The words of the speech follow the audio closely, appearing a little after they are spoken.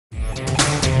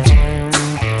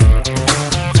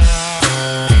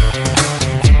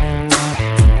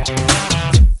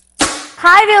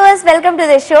viewers, welcome to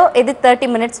the show. This is 30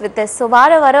 minutes with us. So,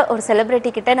 vara or celebrity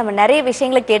kitta நம்ம நிறைய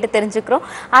விஷயங்களை கேட்டு தெரிஞ்சுக்கிறோம்.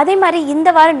 அதே மாதிரி இந்த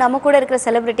வாரம் நம்ம கூட இருக்கிற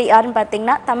celebrity யாருன்னு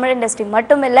பாத்தீங்கன்னா தமிழ் இண்டஸ்ட்ரி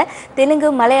மட்டும் இல்ல தெலுங்கு,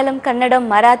 மலையாளம், கன்னடம்,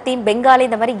 மராத்தி, பெங்காலி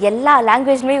இந்த மாதிரி எல்லா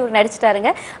லாங்குவேஜ்லயும் இவர்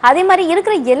நடிச்சிட்டாருங்க. அதே மாதிரி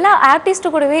இருக்கிற எல்லா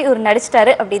ஆர்டிஸ்ட் கூடவே இவர்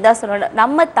நடிச்சிட்டாரு அப்படி தான் சொல்லணும்.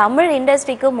 நம்ம தமிழ்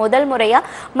இண்டஸ்ட்ரிக்கு முதல் முறையா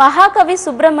மகாகவி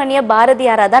சுப்பிரமணிய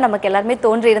பாரதியாரா தான் நமக்கு எல்லாரும்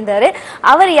தோன்றி இருந்தாரு.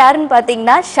 அவர் யாருன்னு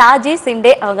பாத்தீங்கன்னா ஷாஜி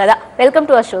சிண்டே அவங்கதான். Welcome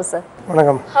to our show, sir.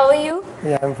 Welcome. How are you?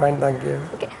 Yeah, I'm fine, thank you.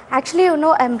 Okay. Actually, you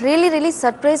know, I'm really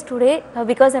surprised today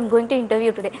because I'm going to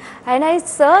interview today. And I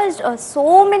searched so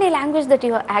many languages that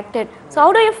you have acted. So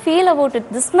how do you feel about it?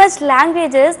 This much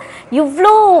languages,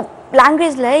 இவ்ளோ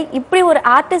languageல இப்படி ஒரு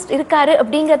artist இருக்காரு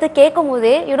அப்படிங்கறத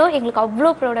கேட்கும்போதே you know எங்களுக்கு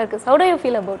அவ்ளோ ப்ரௌடா இருக்கு. So how do you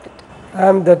feel about it?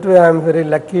 That way I'm very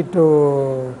lucky to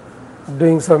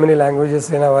doing so many languages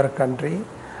in our country,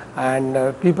 and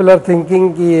people are thinking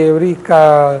every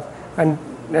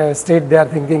state they are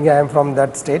thinking I am from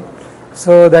that state.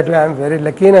 So that way I am very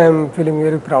lucky and I am feeling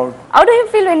very proud. How do you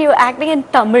feel when you are acting in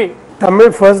Tamil? Tamil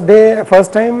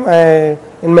first time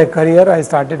in my career I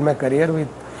started my career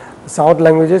with South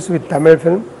languages with Tamil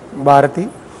film Bharati,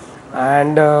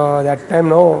 and that time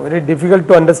very difficult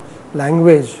to understand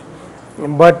language,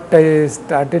 but I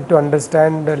started to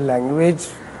understand the language,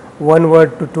 one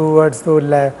word to two words to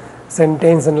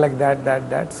sentence and like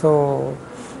that. So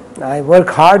I work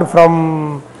hard from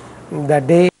the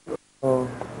day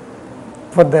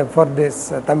for this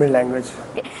Tamil language.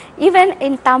 Okay. Even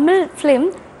in Tamil film,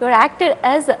 you are acted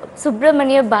as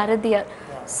Subramania Bharatiyar.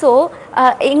 So,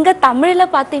 inga Tamil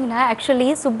pathina actually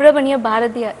Subramania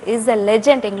Bharatiyar is a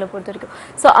legend engla porthirukku.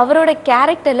 So, avaroda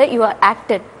character la you are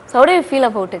acted. So, how do you feel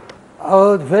about it?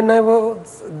 When I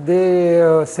was they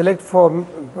select for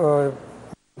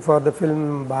the film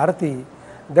Bharati,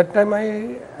 that time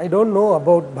I don't know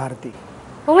about Bharati.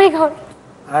 Oh my God.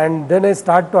 And then I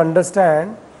start to understand.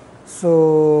 So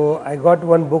I got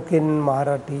one book in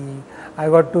Marathi, I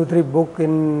got 2-3 book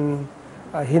in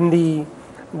Hindi.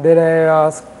 Then I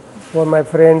asked for my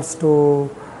friends to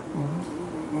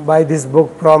buy this book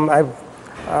from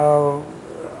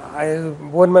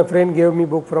one my friend gave me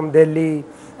book from Delhi.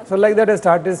 So like that I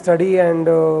started study, and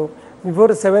before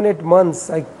 7-8 months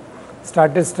I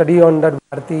started study on that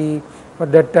Bharati. For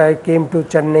that I came to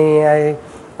Chennai,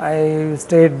 I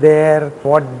stayed there,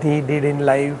 what he did in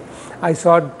life. I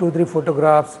saw 2-3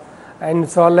 photographs and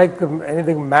saw like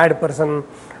anything mad person,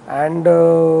 and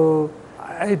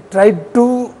I tried to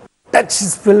touch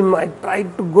his film. I tried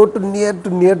to go to near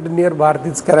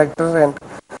Bharati's character, and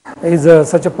he's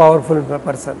such a powerful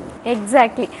person.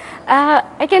 Exactly.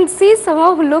 I can see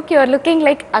somehow you are looking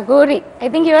like Agori. I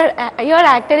think you are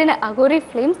acted in Agori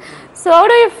films. So how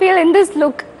do you feel in this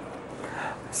look?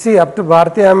 See, up to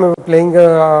Bharati I am playing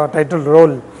a title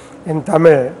role in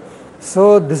Tamil. So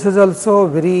this is also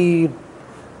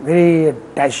very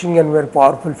dashing and very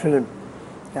powerful film.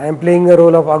 I am playing a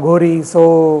role of Agori. So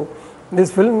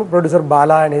this film producer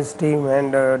Bala and his team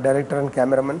and director and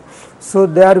cameraman, so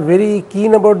they are very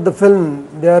keen about the film.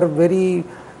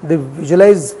 They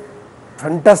visualize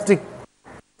fantastic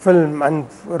film and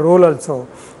role also.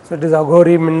 So it is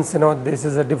Agori means this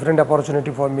is a different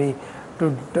opportunity for me to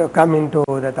come into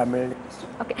the Tamil.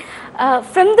 Okay.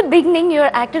 From the beginning, you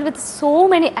are acted with so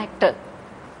many actors,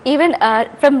 even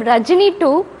from Rajini to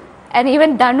and even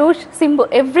Dhanush, Simbu,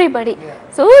 everybody. Yeah.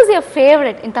 So, who is your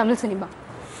favorite in Tamil cinema?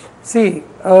 See,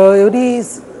 every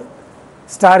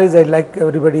star is like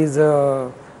everybody is.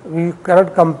 We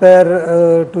cannot compare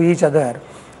to each other,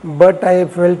 but I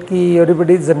felt that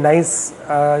everybody is a nice,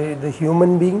 the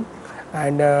human being,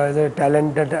 and the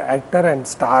talented actor and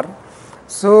star.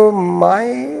 So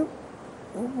I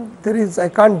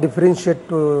can't differentiate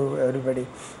to everybody.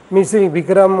 Me see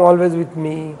Vikram always with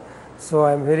me, so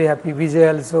I'm very happy. Vijay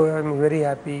also I'm very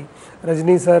happy.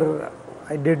 Rajni sir,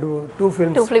 I did 2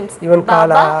 films. 2 films. Even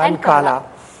Baba Kala and and Kala.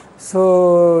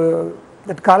 So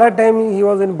that Kala time he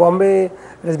was in Bombay.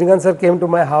 Rajnikant sir came to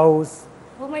my house.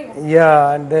 Oh my God.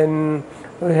 Yeah, and then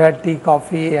we had tea,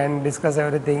 coffee, and discuss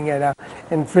everything. And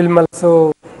in film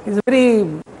also, it's very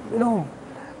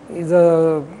is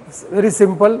very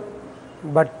simple,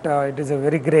 but it is a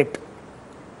very great.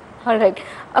 All right.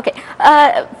 Okay.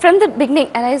 From the beginning,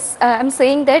 and I'm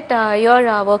saying that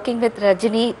you're working with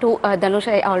Rajini to Dhanush,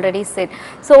 I already said.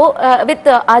 So with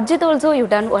Ajit also you've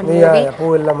done one movie. Yeah,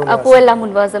 Poella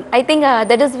Munvasam. I think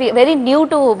that is very new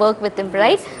to work with him,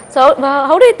 right? So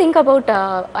how do you think about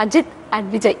Ajit and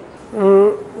Vijay?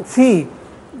 See,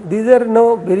 these are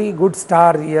very good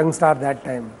young star that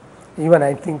time. Even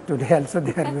I think today also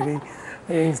they are very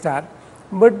young star.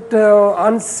 But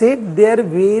on set they are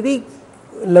very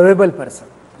lovable person.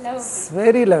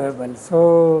 Very lovable.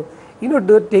 So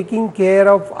taking care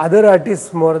of other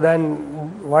artists more than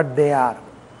what they are.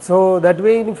 So that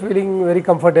way I'm feeling very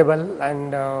comfortable,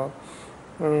 and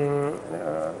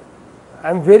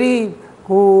I'm very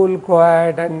cool,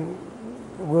 quiet, and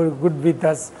good with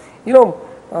us.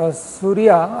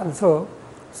 Surya also,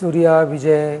 Surya,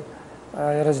 Vijay,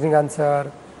 Rajnikant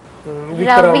sir,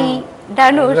 Ravi,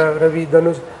 Dhanush. Ravi,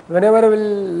 Dhanush. Whenever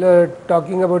we'll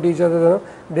talking about each other,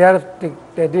 they are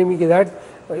telling me that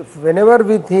whenever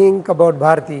we think about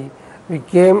Bharti, we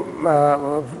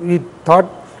thought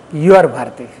you are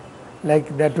Bharti,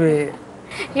 like that way.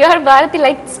 You are Bharati,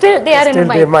 like still they are Still in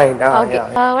their mind. mind. Okay.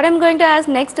 Yeah. What I'm going to ask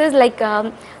next is like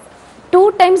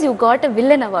 2 times you got a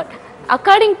villain award.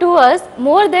 According to us,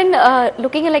 more than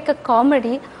looking like a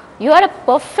comedy, you are a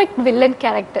perfect villain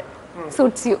character.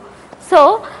 Suits you.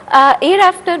 So,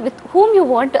 hereafter, with whom you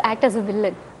want to act as a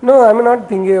villain? No, I'm not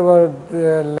thinking about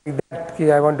like that.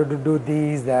 I wanted to do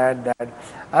this, that.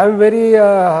 I'm very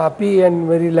happy and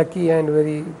very lucky and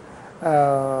very.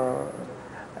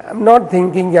 I'm not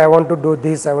thinking I want to do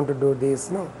this, I want to do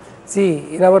this. No.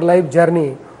 See, in our life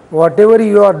journey, whatever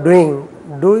you are doing,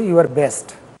 do your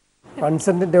best.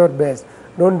 Concentrate your best.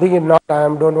 Don't think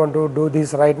don't want to do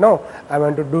this right now. I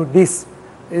want to do this.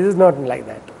 It is not like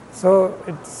that. So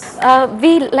it's.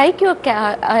 We like your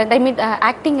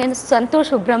acting in Santosh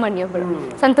Subramaniam.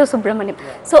 Santosh Subramaniam.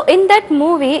 So in that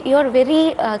movie, you are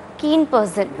very keen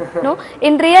person. No,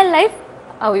 in real life,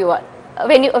 how you are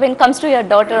when it comes to your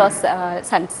daughter or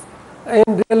sons.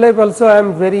 In real life also I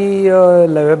am very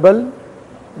lovable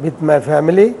with my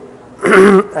family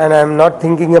and I am not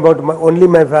thinking about only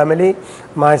my family,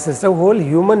 my sister, whole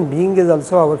human being is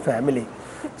also our family.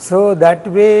 So that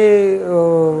way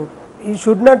you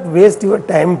should not waste your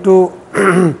time to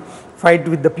fight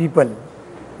with the people.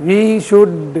 We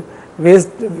should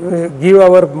give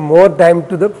our more time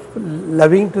to the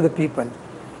loving to the people.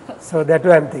 So that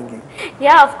way I am thinking.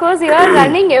 Yeah, of course, you are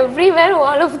running everywhere,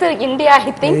 all of the India,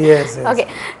 I think. Yes. Okay,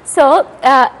 so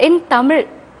in Tamil,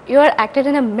 you are acted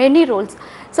in many roles.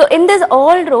 So in this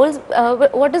all roles,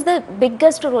 what is the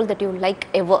biggest role that you like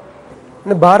ever?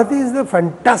 Bharati is the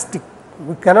fantastic.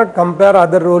 We cannot compare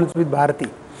other roles with Bharati.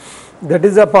 That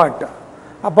is a part.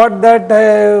 Apart that,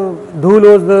 Dhool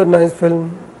was the nice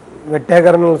film.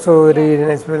 Vettagaran also very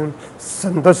nice film.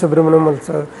 Santosh Subramaniam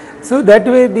also. So that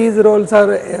way these roles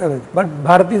are, but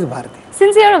Bharati is Bharati.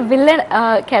 Since you are a villain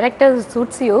character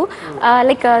suits you,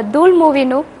 like a Dhool movie,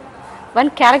 no, one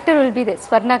character will be this,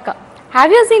 Swarnaka. Have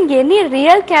you seen any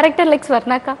real character like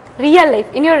Swarnaka? Real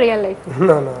life, in your real life?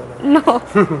 No. No.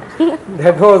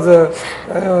 That was a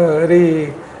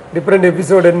very different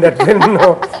episode in that film.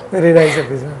 No, very nice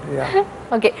episode. Yeah.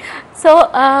 Okay. So,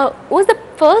 who's the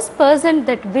first person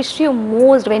that wished you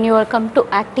most when you were come to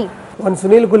acting? When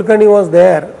Sunil Kulkarni was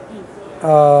there,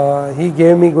 he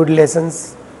gave me good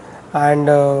lessons, and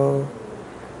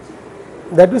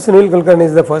that was Sunil Kulkarni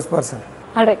is the first person.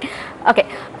 All right. Okay.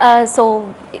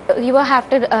 So you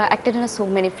have acted in so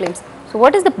many films. So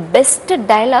what is the best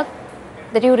dialogue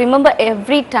that you remember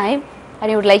every time,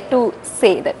 and you would like to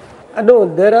say that? No,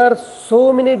 there are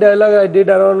so many dialogues I did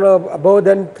around above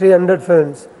than 300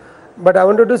 films, but I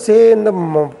wanted to say in the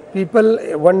people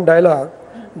one dialogue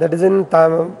that is in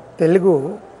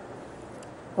Telugu.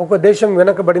 ఒక దేశం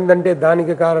వెనకబడిందంటే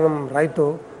దానికి కారణం రైతు,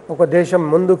 ఒక దేశం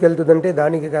ముందుకు వెళ్తుందంటే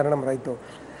దానికి కారణం రైతు.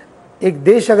 एक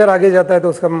देश अगर आगे जाता है तो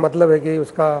उसका मतलब है कि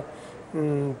उसका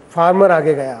फार्मर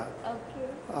आगे गया,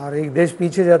 और एक देश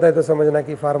पीछे जाता है तो समझना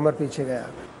कि फार्मर पीछे गया.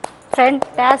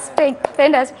 Fantastic.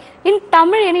 In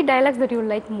Tamil, any dialogues that you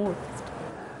like more?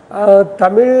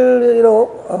 Tamil,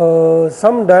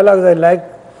 some dialogues I like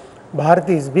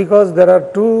Bharati's because there are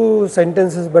two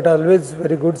sentences but always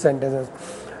very good sentences.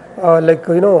 Like,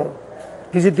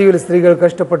 ಕಿಜಿತೀವಿಲ್ ಸ್ತ್ರೀಗಳು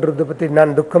ಕಷ್ಟಪಟ್ಟಿರುದ್ದ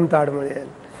ನಾನು ದುಃಖಂ ತಾಡ್ಮಳೆ.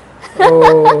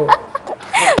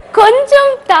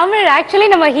 கொஞ்சம் தமிழ் ஆக்சுவலி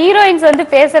நம்ம ஹீரோயின்ஸ் வந்து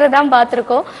பேசுறதான்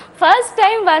பார்த்துருக்கோம். ஃபர்ஸ்ட்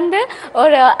டைம் வந்து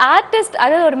ஒரு ஆர்டிஸ்ட்,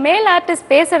 அதாவது ஒரு மேல் ஆர்டிஸ்ட்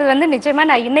பேசுறது வந்து நிச்சயமா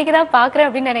நான் இன்னைக்கு தான் பார்க்குறேன்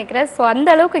அப்படின்னு நினைக்கிறேன். ஸோ அந்த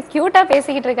அளவுக்கு க்யூட்டாக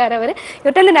பேசிக்கிட்டு இருக்காரு அவர்.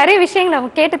 இவர்கிட்ட வந்து நிறைய விஷயங்கள்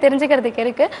நம்ம கேட்டு தெரிஞ்சுக்கிறதுக்கு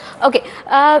இருக்கு. Okay,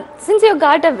 since you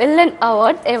got a villain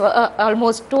award,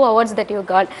 almost 2 awards that you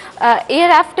got, year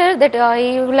after that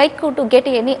you like to get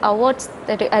any awards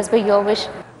that as per your wish?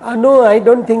 No, I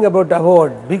don't think about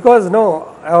award because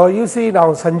you see now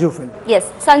Sanju film. Yes,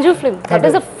 Sanju film. That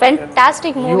is a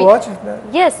fantastic movie. You watch it?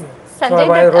 Yes, Sanjay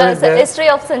Dutt, history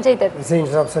of Sanjay Dutt.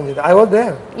 History of Sanjay Dutt. I was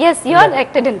there. Yes, you are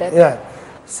acted in that. Yeah.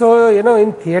 So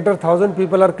in theatre, 1,000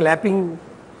 people are clapping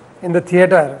in the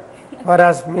theatre. For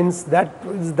us means that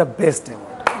is the best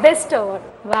award. Best award.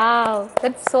 Wow,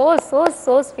 that's so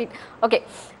sweet. Okay,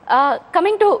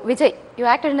 coming to Vijay, you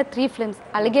acted in 3 films: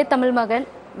 Alige Tamil Magan,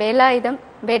 Velayidam,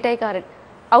 Vettaikaran.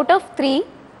 out of 3,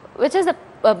 which is the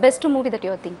best movie that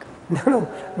you think? No,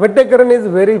 Vettakaran is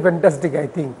very fantastic, I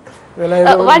think.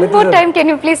 Well, One more time, can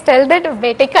you please tell that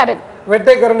Vettakaran?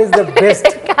 Vettakaran is the best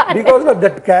because of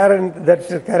that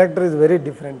character is very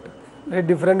different,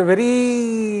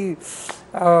 very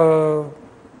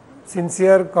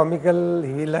sincere, comical,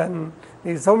 villain.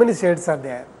 So many shades are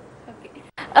there.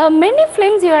 Many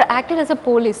films you are acted as a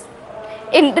police.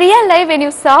 In real life, when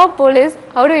you saw police,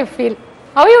 how do you feel?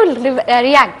 How you will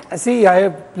react? See, I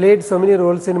have played so many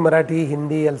roles in Marathi,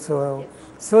 Hindi also.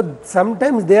 So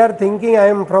sometimes they are thinking I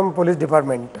am from police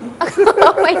department.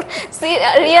 Oh my God. See,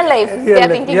 real life, they are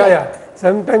thinking. Yeah.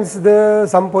 Sometimes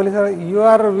some police are, you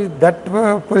are with that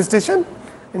police station?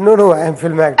 No, I am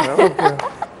film actor. Okay.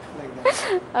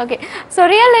 Okay. So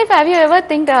real life, have you ever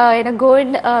think go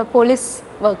in police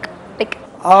work? Like.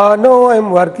 No, I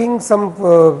am working some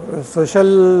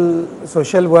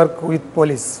social work with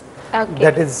police. Okay.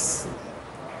 That is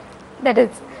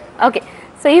okay.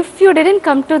 So if you didn't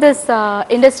come to this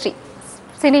industry,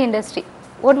 cine industry,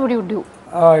 what would you do?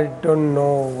 I don't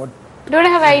know what. Don't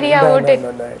have idea about it.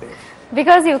 No idea.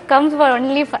 Because you come for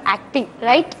only for acting,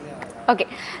 right? Yeah. Okay.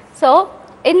 So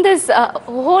in this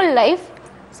whole life,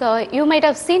 so you might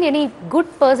have seen any good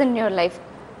person in your life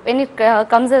when it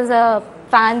comes as a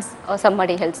fans or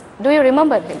somebody else. Do you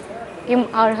remember him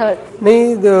or her?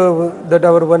 That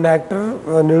our one actor,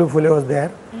 Nilu Phule was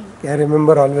there. I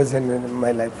remember always in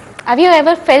my life. Have you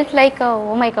ever felt like,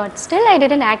 oh my God, still I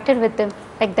didn't acted with him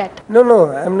like that?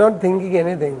 No, I'm not thinking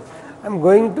anything. I'm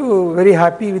going to very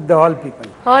happy with all people.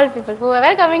 All people,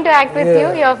 whoever coming to act with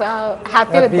you, you're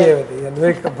happy with them. I'm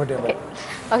very comfortable.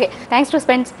 Okay, thanks to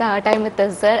spend time with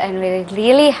us, sir, and we're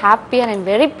really happy and I'm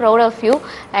very proud of you.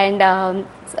 And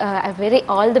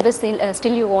all the best.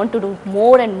 Still, you want to do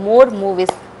more and more movies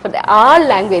for all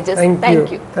languages.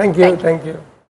 Thank you.